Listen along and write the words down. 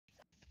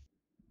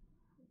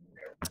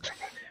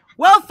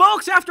Well,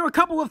 folks, after a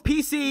couple of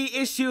PC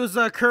issues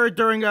occurred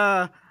during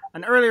an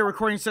earlier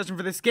recording session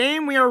for this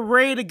game, we are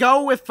ready to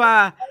go with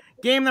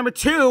game number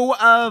 2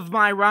 of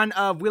my run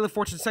of Wheel of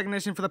Fortune 2nd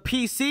Edition for the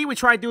PC. We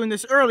tried doing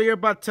this earlier,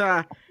 but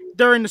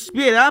during the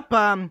speed up,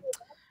 I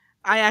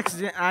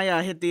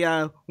hit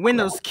the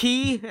Windows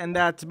key, and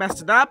that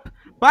messed it up.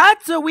 But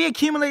we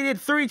accumulated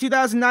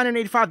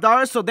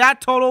 $32,985, so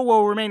that total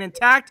will remain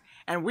intact,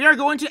 and we are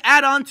going to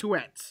add on to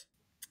it.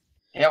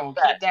 Yeah, we'll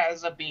keep that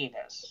as a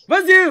bonus.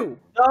 Bazoo!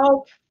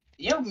 Nope.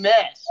 You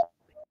missed.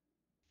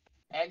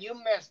 And you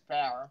missed,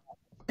 Power.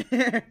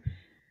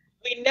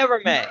 We never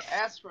miss.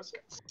 Ask for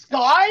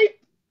Skype?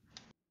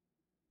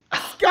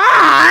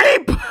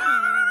 Skype!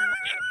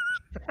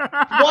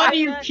 Why do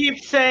you keep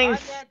saying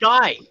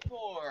Skype?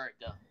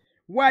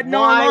 What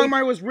Noah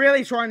Longmire was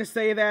really trying to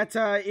say that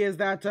is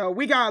that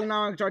we got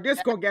our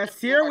disco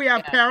guests here. We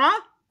have Para,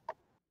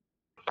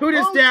 who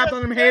just dabbed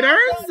on them haters.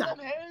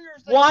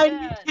 Why do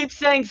you keep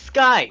saying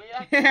Skype?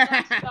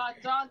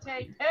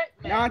 Dante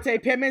Pittman. Dante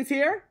Pittman's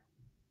here.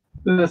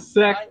 The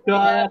sex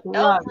god.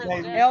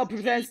 L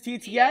presents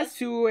TTS,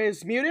 who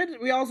is muted.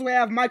 We also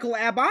have Michael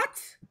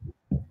Abbott.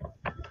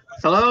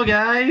 Hello,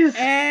 guys.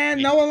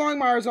 And Noah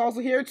Longmire is also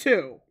here,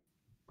 too.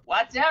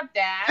 What's up,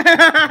 Dad?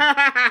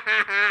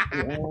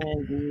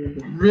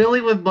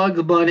 Really, with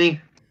Bugs Bunny?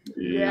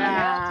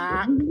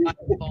 Yeah.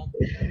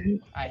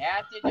 I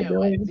had to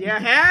do it. You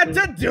had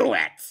to do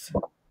it.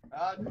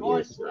 Of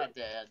course I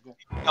did.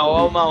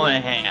 Oh,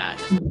 Monahan.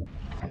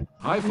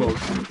 Hi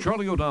folks,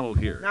 Charlie O'Donnell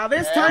here. Now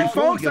this time,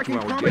 Before we folks, I get to can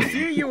our promise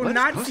game, you will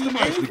let's not see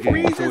customize any the game so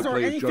freezes it or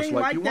plays anything just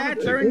like like you want that it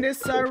to. during this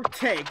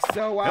take.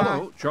 So,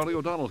 Hello, Charlie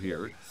O'Donnell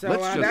here. So,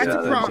 Let's just that's set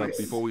a things up promise.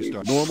 before we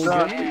start.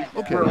 Normal game?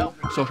 Okay,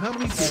 so how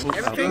many people out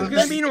Everything's there?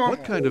 gonna be normal.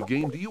 What kind of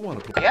game do you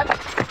want to play? Yep.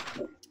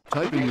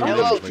 Type in your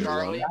Hello, name later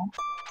Charlie. on.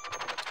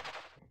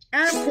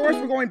 and of course,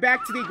 we're going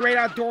back to the Great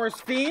Outdoors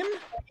theme,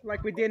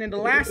 like we did in the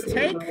last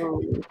take.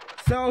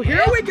 So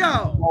here we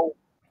go.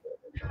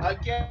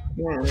 Again.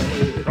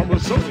 From the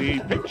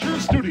Sony Picture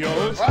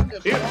Studios,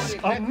 it's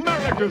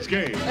America's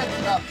Game.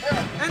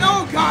 And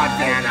oh God,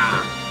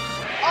 Vanna!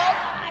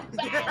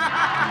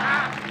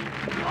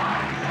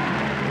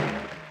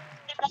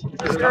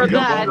 Stock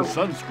up on the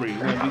sunscreen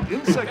and the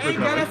insect Thank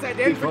goodness I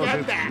didn't because forget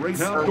it's that.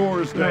 Great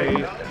Outdoors Day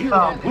here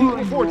on Wheel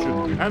of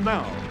Fortune. And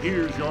now,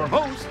 here's your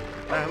host,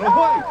 Anna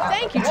White.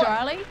 Thank you,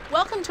 Charlie.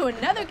 Welcome to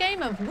another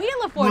game of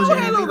Wheel of Oh,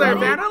 Fortune. hello there,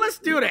 everybody. Vanna. Let's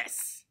do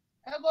this.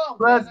 Hello.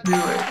 Let's do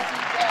it.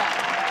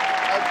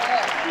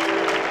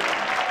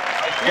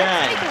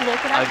 Let's take a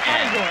look at our Again.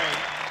 category.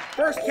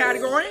 First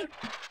category: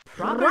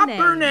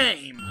 Proper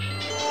name.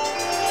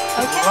 Okay,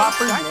 let's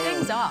start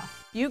things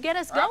off. You get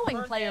us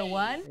going, player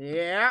one.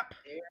 Yep.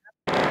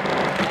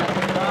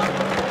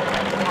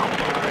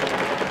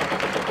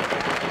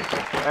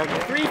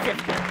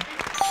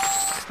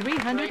 $350.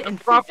 350.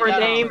 Proper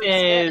name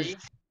is.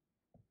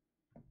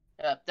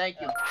 Thank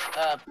you.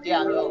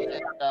 Yeah, no,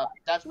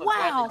 that's what Wow,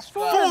 Brandon four.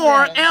 Scruggs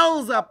Four said.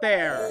 L's up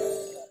there.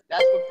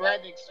 That's what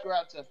Brandon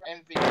Scruggs of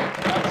MVP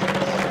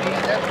Productions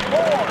said. That's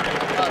four.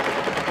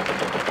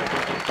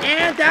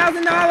 And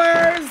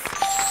 $1,000.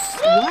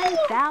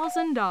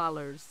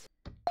 $1,000.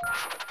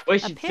 We A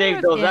should pair save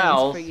of those N's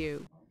L's. for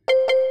you.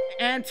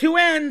 And 2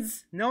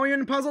 N's. No, you're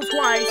in the puzzle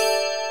twice.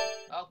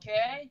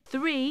 Okay.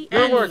 3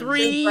 Good And work.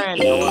 3 Good friend,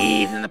 Noah.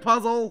 E's in the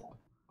puzzle.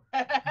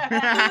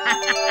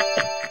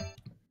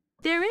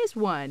 There is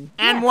one.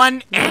 And Yes.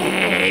 1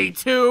 A,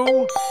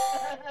 2.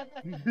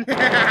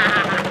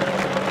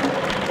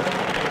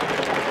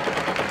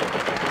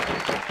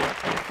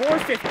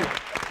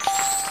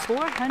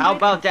 $450. How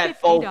about that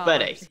full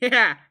Betty?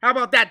 Yeah, how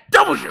about that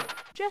W?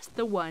 Just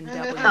the one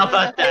W. How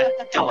about that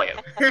W?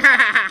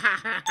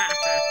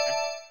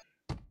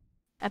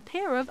 A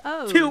pair of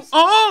O's. 2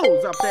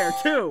 O's up there,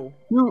 too.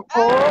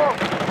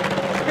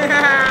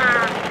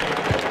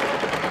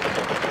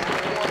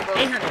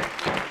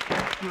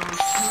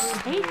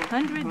 $800.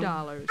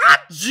 $800.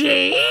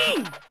 G.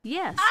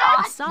 Yes,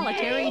 a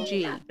solitary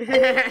G.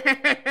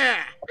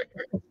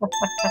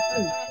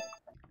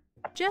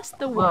 Just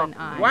the one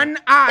I. 1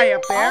 I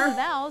up All the there.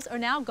 vowels are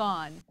now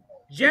gone.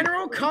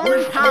 General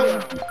Colin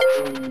Powell.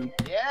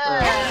 Yeah.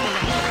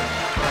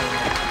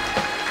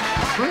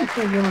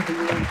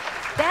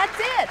 That's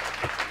it.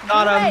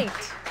 Got 'em.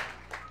 Great.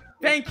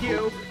 Thank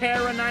you,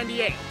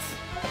 Para98.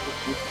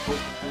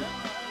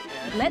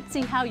 Let's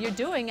see how you're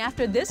doing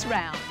after this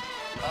round.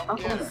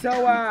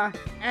 So,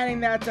 adding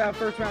that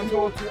first round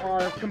total to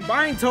our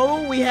combined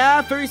total, we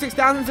have I see you played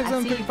our game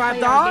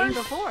 $36,635.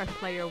 before,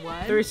 player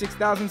one.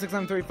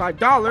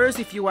 $36,635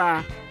 if you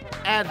add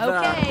the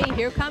Okay,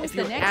 here comes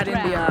the next add in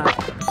round.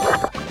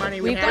 the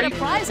money we We've had. got a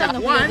prize on the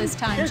wheel One. this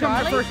time, Here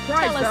comes the Charlie. first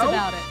prize, Tell us though.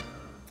 about it.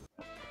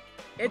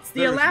 It's the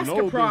There's Alaska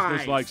no prize.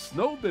 business like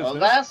snow business.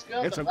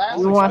 Alaska, It's an Alaska.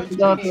 We want to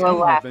go to all-expensive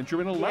Alaska.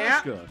 adventure in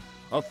Alaska.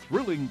 A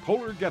thrilling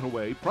polar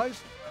getaway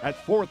priced at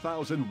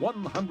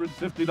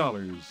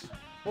 $4,150.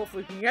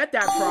 Hopefully we can get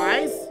that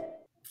prize.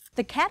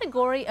 The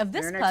category of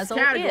this Your next puzzle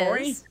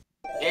category. is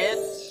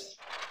It's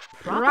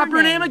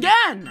Proper name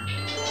again.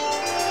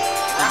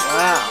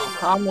 Wow.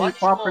 How many Once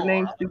proper more.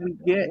 names do we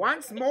get?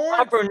 Once more.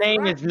 Proper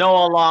name is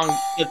Noah Long.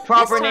 The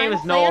proper This name time,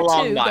 is Noah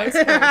player two Longmire. goes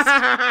first.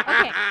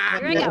 Okay,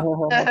 here we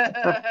go.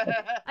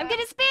 I'm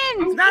gonna spin.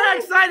 It's not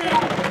exciting.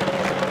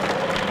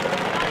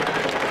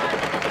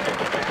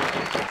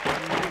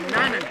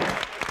 900.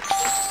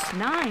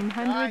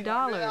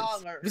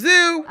 $900.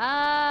 Zoo.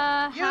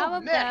 How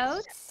missed.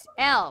 about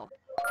L?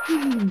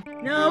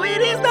 No,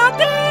 it is not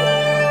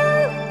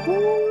there.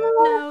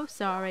 No,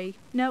 sorry.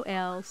 No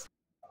L's.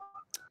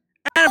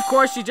 And of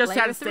course, you just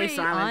Player had to stay 3,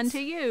 silent. on to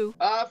you.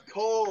 Of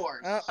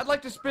course. I'd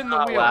like to spin the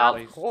Oh, wheel, wow.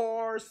 please. Of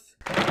course.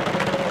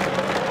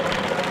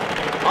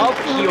 Of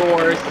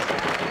yours.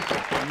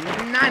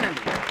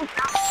 900.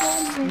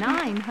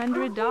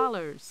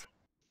 $900.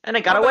 And I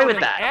got away with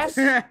that. S?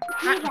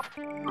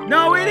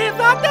 No, it is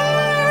not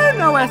there.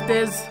 No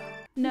Estes.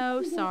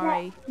 No,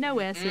 sorry. No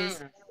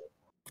S's.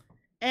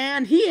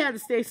 And he had to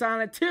stay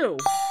silent too.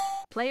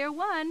 Player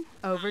 1,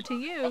 over to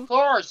Of you.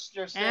 course,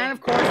 Justin. And of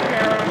course,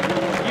 Kara,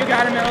 you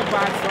got a middle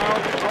box, so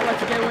I'll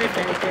let you get away with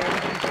anything.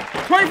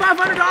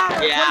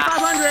 $2,500. Yeah.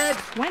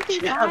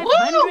 $2,500.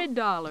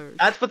 $2,500.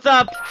 That's what's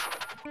up.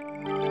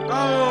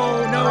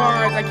 Oh, no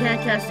R's. I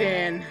can't cash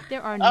in.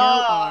 There are no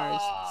Ah.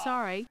 R's.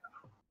 Sorry.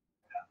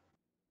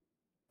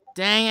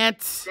 Dang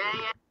it.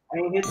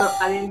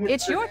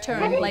 It's your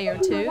turn, player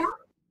 2.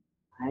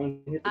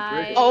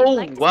 I Oh,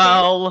 like to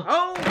well.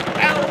 Oh,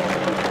 L.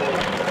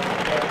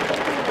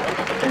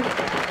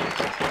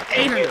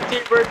 800.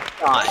 Super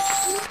shot.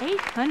 spin.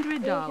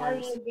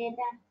 $800.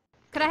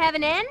 Could I have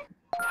an N?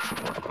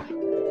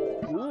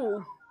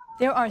 Ooh.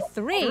 There are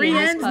 3 Three in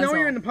this ends, no, puzzle.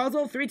 you're in the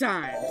puzzle 3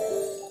 times.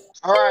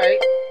 All right.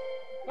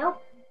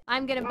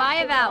 I'm gonna buy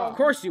a Of vowel.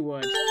 course you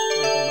would. By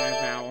a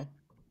vowel.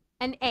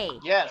 An A.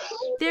 Yes.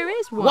 There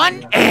is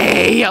one.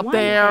 1A up One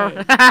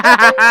there.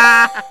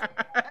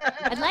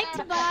 I'd like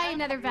to buy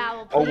another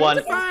vowel, Or please.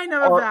 one. Find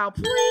another Or- vowel,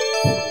 please.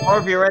 Or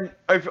if you're in,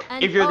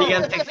 if you're the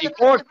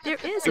N64, There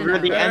is if you're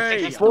the another.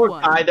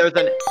 N64 guy, there's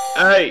an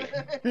A.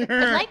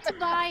 I'd like to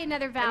buy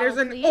another And vowel, there's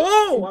an please.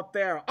 O up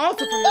there,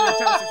 also from the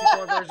Nintendo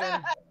 64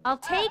 version. I'll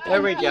take There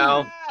an we E.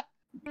 go.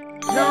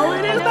 No,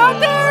 it is not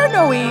there.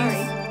 No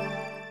E's.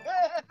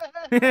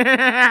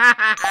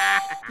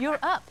 You're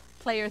up,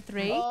 player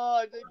 3. Oh,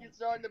 I think it's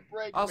starting to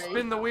break I'll me.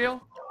 spin the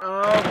wheel.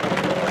 Oh.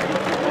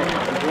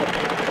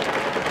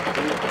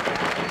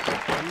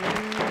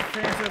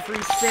 Finish the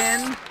free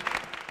spin.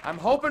 I'm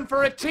hoping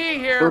for a T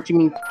here. Don't you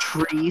mean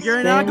trees?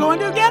 You're not going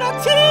to get a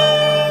T.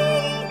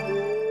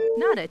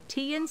 Not a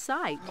T in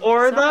sight.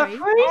 Or Sorry. the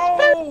free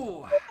spin.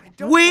 Oh, I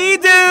don't We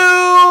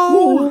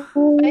do.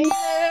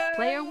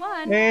 Player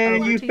 1.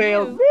 And over you to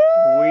failed.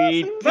 you.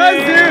 We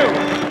Let's do. do.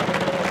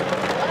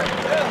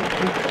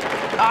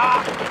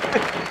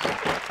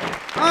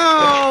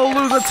 Oh,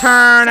 lose a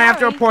turn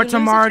after a Sorry, port you to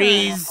lose a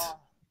Marty's.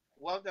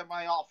 Welcome to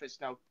my office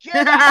now.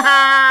 Get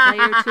out.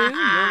 Player 2,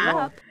 you're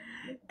up.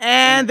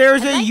 And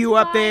there's I'd a like U to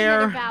up buy another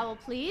there. vowel,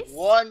 please.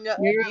 One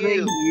Here's a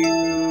you.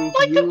 U.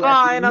 Like to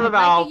buy another I'd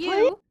like vowel, a please.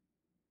 U.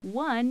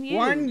 One U.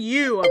 One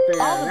U up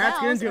there. All the That's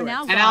gonna vowels do are it. now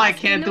And now I gone.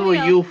 can't Spin do the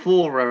a wheel. U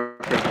full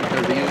reference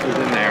because the U is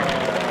in there.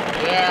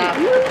 Yeah.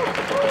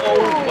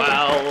 Oh,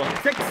 well.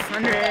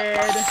 600.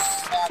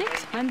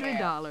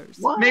 $600.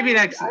 Maybe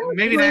next Is there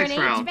an H,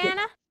 round.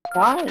 Vanna?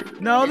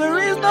 No, there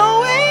is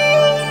no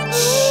H.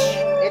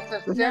 It's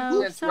a No,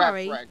 Simpsons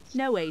sorry. reference.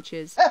 No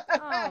H's. Oh,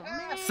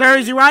 man.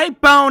 Serves you right,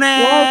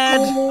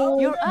 bonus.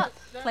 You're up,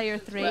 player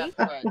 3.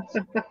 Reference.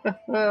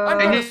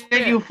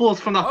 And you fools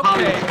from the Okay,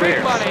 Hollywood big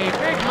Squares. money,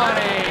 big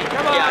money.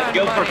 Come on, Yeah,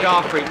 Gilbert money.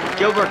 Gottfried.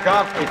 Gilbert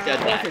Gottfried said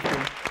that.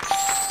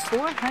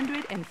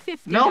 $450.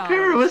 No,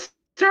 Peter, it was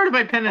started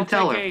by Penn I'll and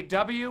Teller. take a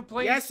W,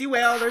 please. Yes, you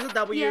will. There's a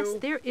W. Yes,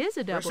 there is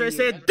a Or W. should I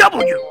say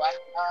W?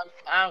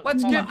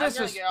 Let's Hold give on, this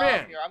I'm a gonna get off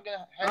spin. here. I'm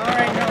gonna head All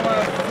right,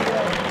 Noah.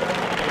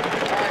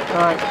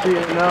 Alright, see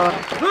ya, Noah.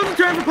 Who's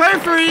the turn for player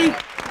 3?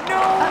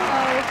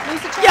 Uh-oh. Lose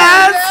a chance.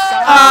 Yes.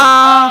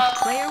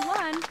 Player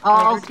 1.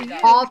 Also, Over to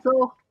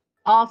you.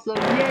 also,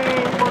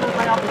 yay! One of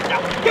my office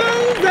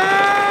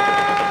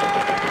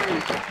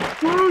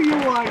Screw you,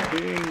 I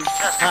think.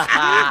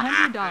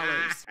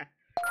 $300.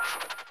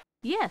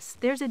 Yes,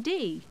 there's a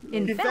D.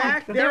 In In fact,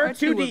 fact, there are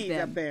 2 of D's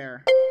them. up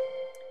there.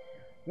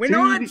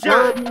 Winona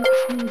John. All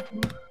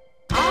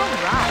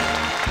right.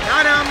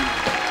 Got him.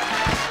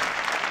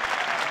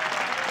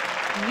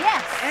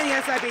 Yes. And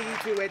yes, I beat you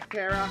to it,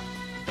 Kara.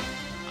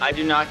 I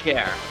do not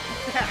care.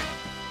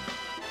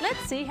 Let's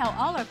see how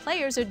all our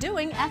players are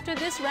doing after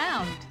this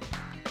round.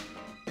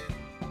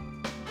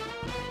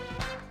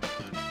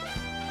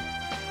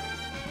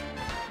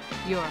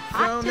 You're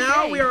hot So today,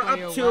 now we are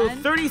player up to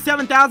one.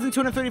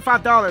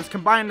 $37,235,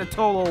 combined the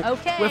total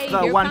Okay, with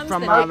the here one comes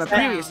from the the next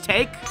previous round.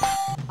 take.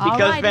 All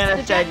Because right, Vanna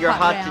it's the said you're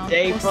jackpot hot round.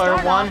 today, we'll player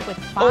start one. off with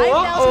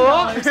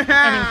 $5,000 And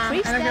and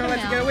increase I'm that gonna let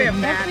you amount get away with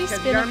with that every because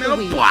spin you got of a the middle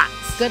wheel. butt.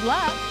 Good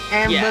luck.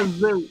 And Yeah. the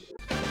zoo.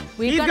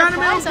 We've He's got got a a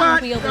prize middle on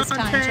butt, the wheel this time,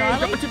 Dante. Charlie.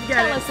 Don't you forget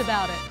Tell it. us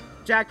about it.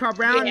 Jackpot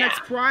round. Yeah. Next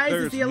prize is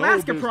There's the no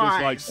Alaska business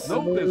prize. like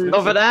snow business.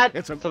 So for that,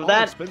 It's an so for that,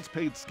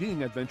 all-expense-paid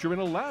skiing adventure in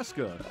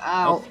Alaska.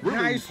 Ow. A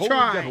thrilling Nice polar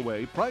try.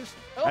 getaway priced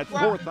at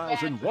wow.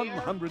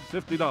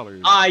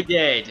 $4,150. I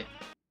did.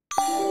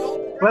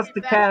 What's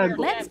the category?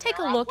 Let's take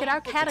a look at our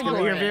To be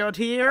category. revealed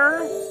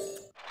here.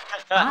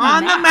 On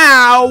On the the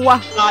Mao.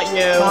 Not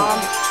you.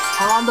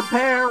 On the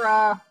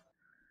para.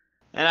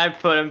 And I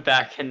put him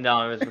back in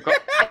anonymous.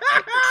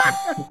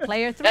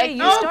 Player 3,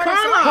 you Oh, start us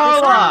Carla! off.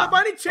 Carla! Carla the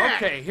bunny chick!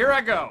 Okay, here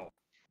I go.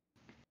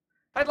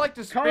 I'd like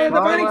to Carla spin. the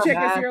bunny Carla chick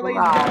is has here, the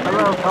ladies and lie. gentlemen.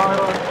 Hello,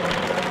 Carla.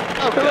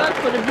 Oh, that's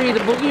gonna be the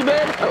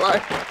boogeyman. I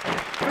like.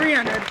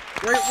 300.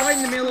 We're right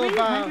in the middle of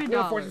 $300. Wheel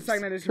of Fortune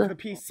second edition for the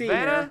PC here.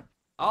 Vanna,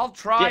 I'll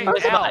try Yeah,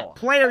 first of all, L.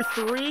 Player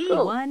 3?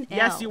 One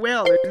Yes, L. you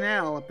will. There's an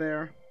L up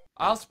there.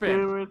 I'll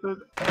spin. Where is it?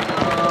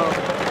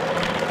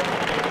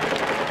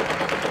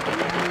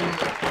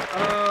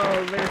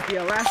 Oh, there's the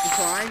Alaska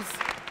prize.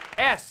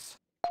 S.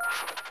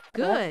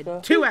 Good.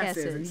 2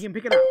 S's, and you can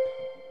pick it up.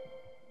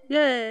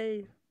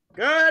 Yay.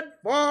 Good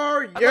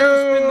for you! I'd like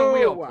to spin the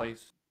wheel,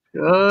 please.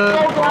 Good.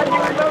 Oh, glad you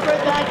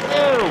remembered that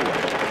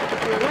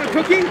You want a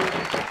cookie?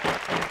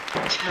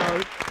 No.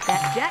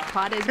 That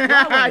jackpot is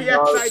yes,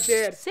 growing. I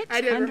did.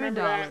 I did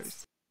remember that.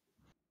 $600.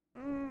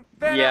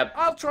 Vanna, Yep.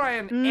 I'll try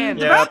an Mm, N.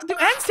 Yeah. Do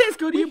N's taste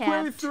good? We You play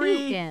have with 2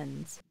 3.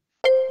 N's.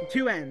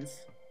 2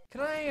 N's.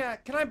 Can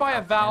I buy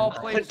a vowel,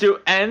 please? Do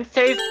N's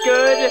taste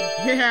good?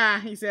 Yeah,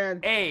 he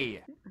said.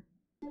 A.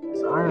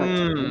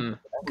 Sorry. Hmm.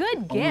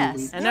 Good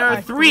guess. And there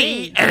are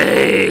 3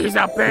 A's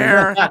up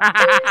there.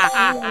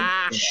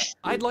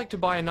 I'd like to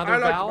buy another I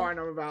like to vowel. buy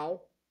another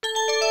vowel.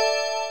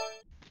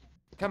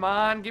 Come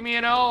on, give me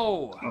an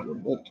O.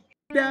 No.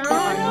 No.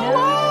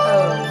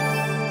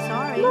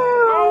 Sorry.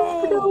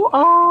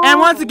 Oh. And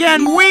once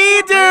again,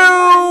 we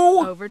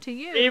do! Over to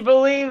you. Do you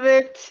believe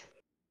it?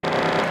 And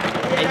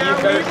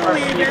Yeah, better we start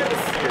believe believing it. too.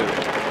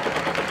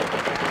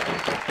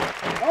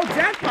 Oh,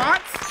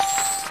 jackpots!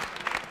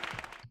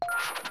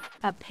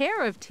 A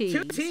pair of T's.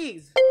 2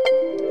 T's.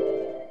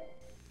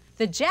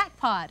 The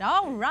jackpot.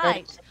 All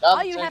right.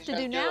 All you have to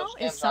do now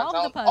is solve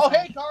the puzzle. Oh,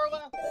 hey,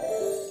 Carla.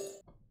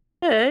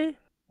 Hey.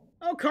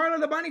 Oh, Carla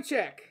the bunny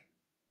chick.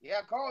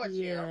 Yeah, Carla's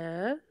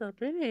here. Yes,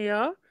 up in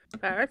here.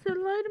 Paris said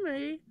hello to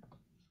me.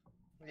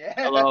 Yeah.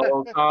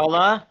 Hello,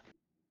 Carla.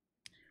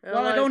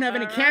 Well, I don't have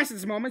any cash at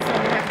this moment, so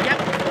I'm gonna have to get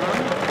some.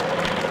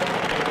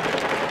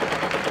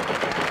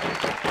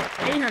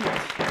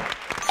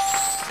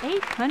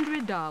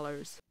 $800.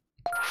 $800.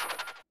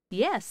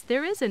 Yes,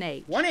 there is an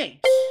 8. 1 H.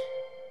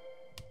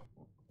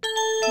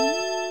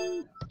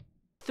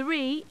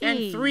 3 E's.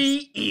 And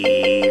 3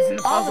 E's in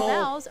the All the puzzle.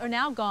 vowels are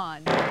now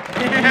gone.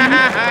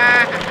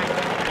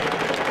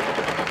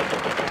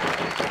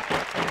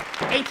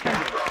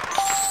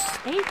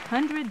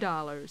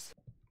 $800.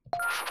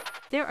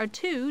 There are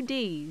 2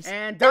 D's.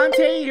 And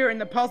Dante, you're in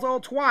the puzzle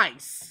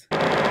twice.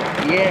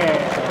 Yeah.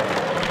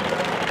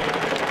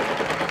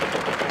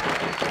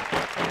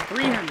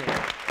 300.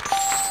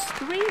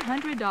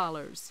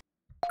 $300.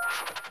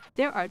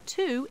 There are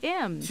 2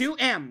 M's. 2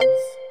 M's.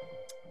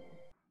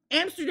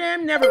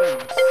 Amsterdam,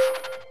 Netherlands.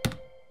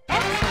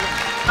 Excellent.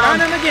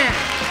 Found him again.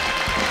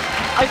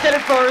 I said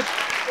it first.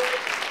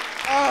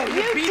 Oh,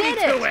 you You beat did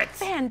me to it. it.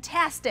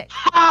 Fantastic.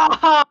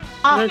 Oh,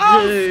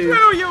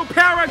 screw you,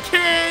 Para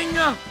King.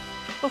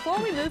 Before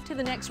we move to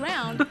the next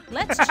round,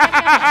 let's check out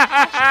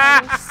our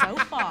cash totals so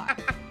far.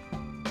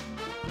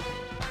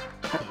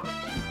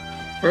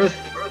 First.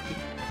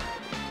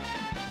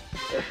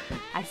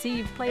 I see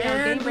you've played our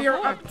game And we are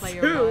before, up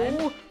player to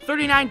 1.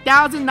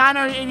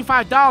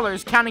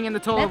 $39,985, counting in the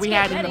total Let's we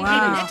get had in ready the for the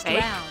previous next tape.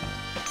 round.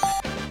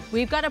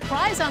 We've got a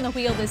prize on the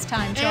wheel this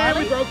time, And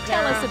Charlie. we broke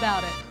Tell Para. us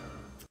about it.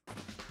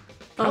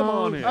 Come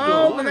on in.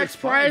 Oh, the Let's next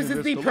find prize this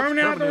is the deluxe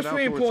permanent outdoor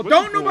swimming pool. swimming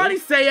Don't pool nobody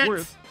say it.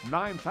 Worth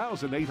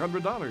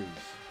 $9,800.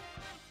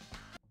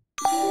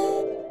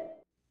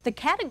 The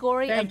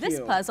category Thank of this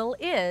you. puzzle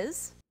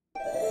is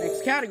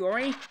Next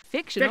category,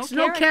 fictional,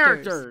 fictional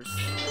characters.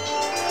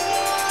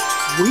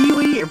 Wee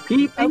wee and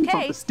pee pee Okay, from the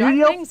start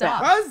studio. things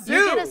off. Wazoo!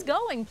 You get us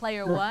going,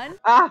 player 1.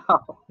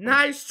 Ow.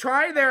 Nice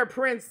try there,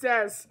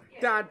 Princess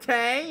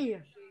Dante.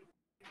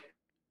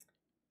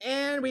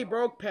 And we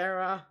broke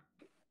Para.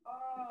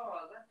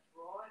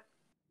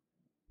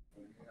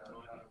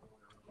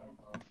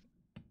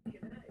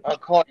 Of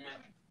course.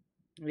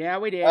 Yeah,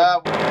 we did.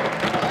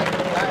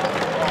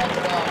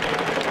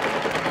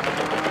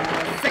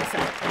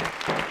 600.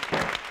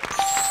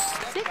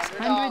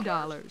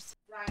 $600.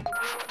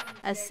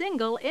 A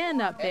single N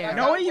up there.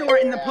 Noah, you were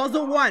in the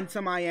puzzle once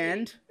on my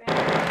end.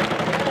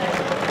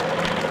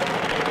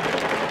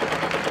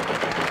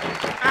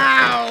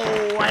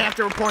 Ow! I have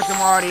to report the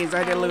Martys.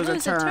 I did lose a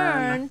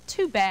turn.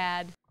 Too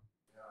bad.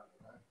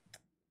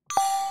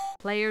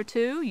 Player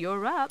 2,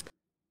 you're up.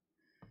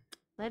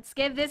 Let's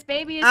give this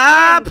baby a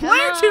spin.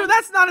 Player Come 2, on.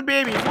 that's not a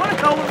baby. If you want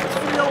to go with this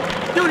real,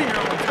 do it in your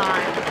own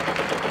time.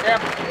 Yeah,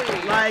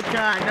 please. Like,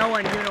 no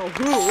one you know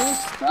who.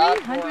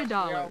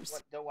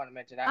 $300. Don't want to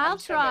mention that. I'll I'm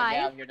still gonna be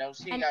try out here, though.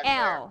 See you an guys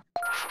L.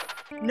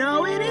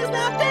 No, it is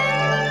not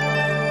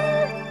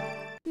there.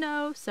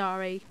 No,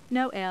 sorry.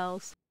 No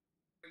L's.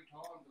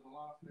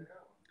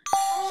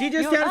 She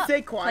just You're had to up,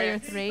 stay Player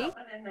quiet. 3.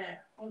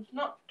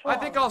 I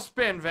think I'll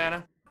spin,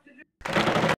 Vanna.